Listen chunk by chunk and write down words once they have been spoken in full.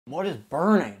What is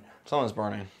burning? Someone's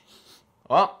burning.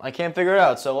 Well, I can't figure it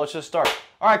out, so let's just start.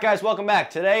 All right, guys, welcome back.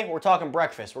 Today, we're talking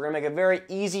breakfast. We're gonna make a very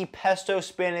easy pesto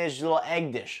spinach little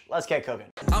egg dish. Let's get cooking.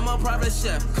 I'm a private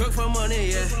chef, cook for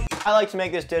money, yeah. I like to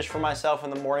make this dish for myself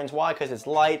in the mornings. Why? Because it's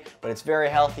light, but it's very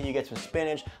healthy. You get some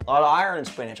spinach, a lot of iron in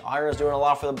spinach. Iron is doing a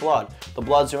lot for the blood. The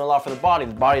blood's doing a lot for the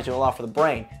body's doing a lot for the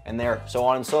brain, and there, so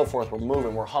on and so forth. We're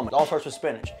moving, we're humming. It all starts with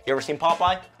spinach. You ever seen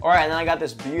Popeye? All right, and then I got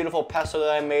this beautiful pesto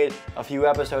that I made a few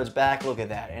episodes back. Look at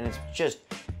that, and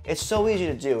it's so easy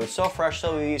to do. It's so fresh,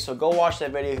 so easy. So go watch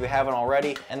that video if you haven't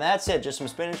already. And that's it, just some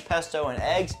spinach, pesto, and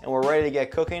eggs, and we're ready to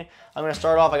get cooking. I'm gonna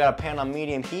start off, I got a pan on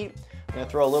medium heat. I'm gonna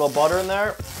throw a little butter in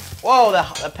there. Whoa,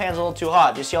 that pan's a little too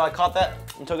hot. Do you see how I caught that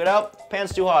and took it out?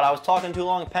 Pan's too hot. I was talking too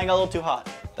long, pan got a little too hot.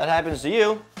 That happens to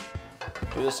you.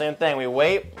 Do the same thing. We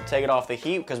wait, take it off the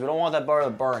heat because we don't want that butter to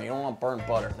burn. You don't want burnt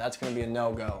butter. That's gonna be a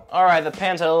no-go. All right, the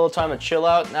pan's had a little time to chill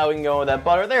out. Now we can go with that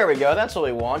butter. There we go. That's what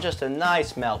we want. Just a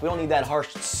nice melt. We don't need that harsh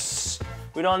tss.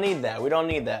 We don't need that. We don't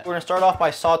need that. We're gonna start off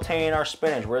by sauteing our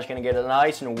spinach. We're just gonna get it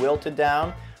nice and wilted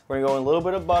down. We're gonna go in a little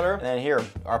bit of butter, and then here,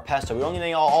 our pesto. We don't need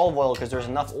any olive oil because there's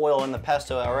enough oil in the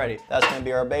pesto already. That's gonna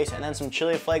be our base, and then some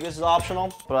chili flake. This is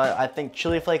optional, but I think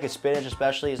chili flake with spinach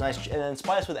especially is nice, and then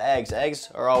spice with eggs. Eggs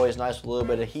are always nice with a little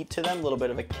bit of heat to them, a little bit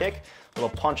of a kick, a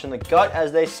little punch in the gut,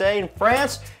 as they say in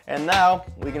France. And now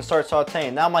we can start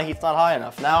sauteing. Now my heat's not high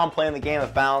enough. Now I'm playing the game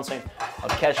of balancing, of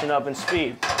catching up in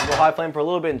speed. We go high flame for a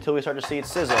little bit until we start to see it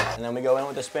sizzle, and then we go in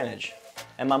with the spinach.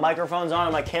 And my microphone's on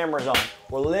and my camera's on.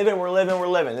 We're living, we're living, we're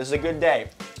living. This is a good day.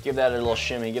 Give that a little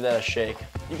shimmy, give that a shake.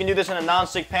 You can do this in a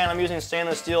non-stick pan. I'm using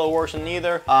stainless steel, it works in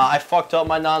either. I fucked up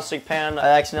my non-stick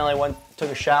took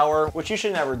a shower, which you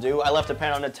should never do. I left the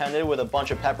pan unattended with a bunch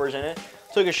of peppers in it.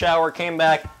 Took a shower, came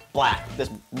back, black, this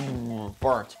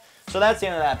burnt. So that's the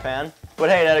end of that pan. But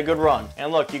hey, it had a good run.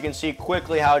 And look, you can see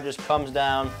quickly how it just comes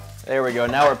down. There we go,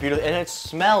 now we're beautiful. And it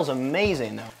smells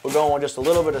amazing though. We're going with just a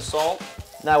little bit of salt.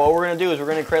 Now what we're gonna do is we're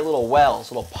gonna create little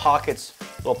wells, little pockets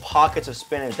of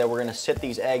spinach that we're gonna sit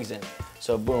these eggs in.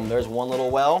 So boom, there's one little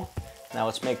well. Now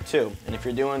let's make two. And if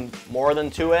you're doing more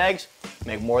than 2 eggs,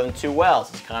 make more than 2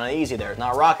 wells. It's kind of easy there. It's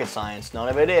not rocket science. None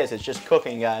of it is. It's just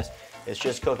cooking, guys. It's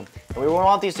just cooking. And we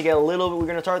want these to get we're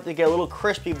gonna start to get little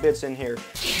crispy bits in here.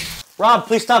 Rob,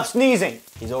 please stop sneezing.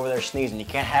 He's over there sneezing. You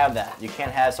can't have that. You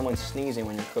can't have someone sneezing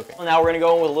when you're cooking. Now we're gonna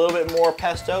go in with a little bit more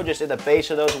pesto just at the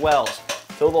base of those wells.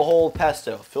 Fill the whole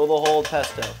pesto, fill the whole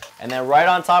pesto. And then right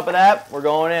on top of that, we're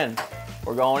going in.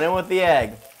 We're going in with the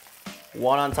egg.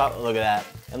 One on top, look at that.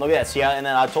 And look at that, see how, and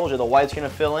then I told you the white's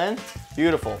gonna fill in.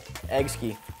 Beautiful, egg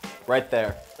ski, right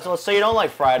there. So let's say you don't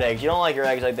like fried eggs, you don't like your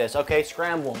eggs like this. Okay,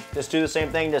 scramble them. Just do the same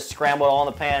thing, just scramble it all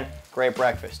in the pan. Great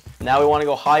breakfast. Now we wanna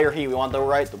go higher heat. We want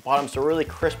the bottoms to really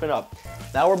crisp it up.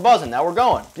 Now we're buzzing, now we're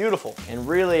going, beautiful. And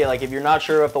really, like if you're not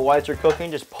sure if the whites are cooking,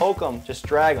 just poke them, just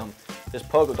drag them. Just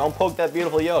poke it. Don't poke that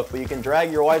beautiful yolk, but you can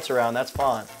drag your whites around, that's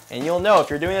fine. And you'll know if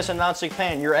you're doing this in a non-stick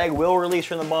pan, your egg will release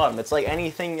from the bottom. It's like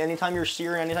anything, anytime you're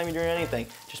searing, anytime you're doing anything,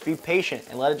 just be patient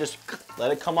and let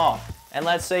it come off. And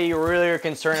let's say you really are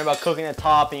concerned about cooking the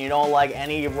top and you don't like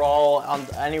any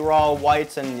raw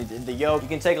whites and the yolk. You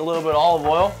can take a little bit of olive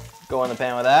oil, go in the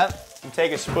pan with that. You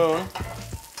take a spoon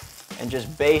and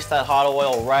just baste that hot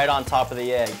oil right on top of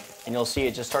the egg. And you'll see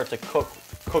it just starts to cook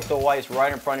the whites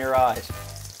right in front of your eyes.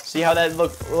 See how that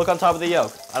look on top of the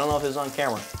yolk. I don't know if this is on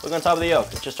camera. Look on top of the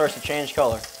yolk. It just starts to change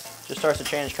color. Just starts to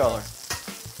change color.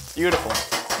 Beautiful.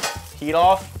 Heat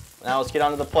off. Now let's get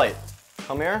onto the plate.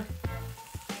 Come here.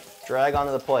 Drag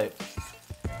onto the plate.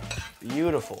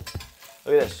 Beautiful.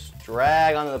 Look at this.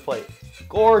 Drag onto the plate.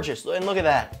 Gorgeous. And look at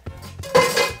that.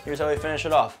 Here's how we finish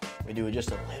it off. We do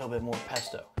just a little bit more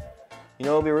pesto. You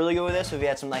know what would be really good with this? If you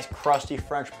had some nice crusty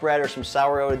French bread or some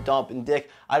sourdough to dump and dip.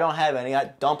 I don't have any.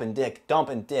 I dump and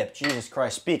dip. Jesus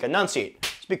Christ, speak, enunciate.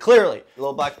 Speak clearly. A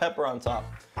little black pepper on top.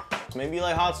 So maybe you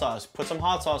like hot sauce. Put some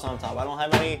hot sauce on top. I don't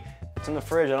have any. It's in the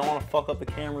fridge. I don't want to fuck up the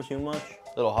camera too much.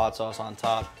 Little hot sauce on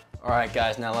top. All right,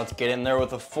 guys, now let's get in there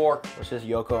with a fork. What's this,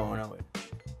 Yoko Ono?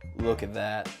 Look at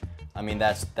that. I mean,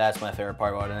 that's my favorite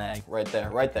part about an egg. Right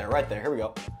there, right there, right there. Here we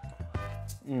go.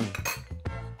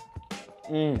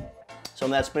 Some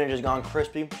of that spinach has gone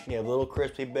crispy. You have little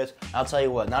crispy bits. I'll tell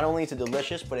you what, not only is it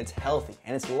delicious, but it's healthy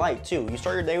and it's light too. You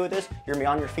start your day with this, you're gonna be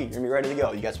on your feet. You're gonna be ready to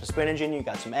go. You got some spinach in you, you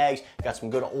got some eggs, you got some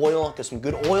good oil, got some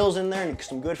good oils in there, and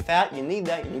some good fat. You need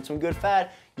that, you need some good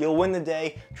fat. You'll win the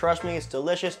day. Trust me, it's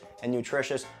delicious and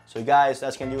nutritious. So guys,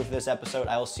 that's gonna do it for this episode.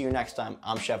 I will see you next time.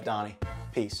 I'm Chef Donny.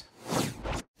 Peace.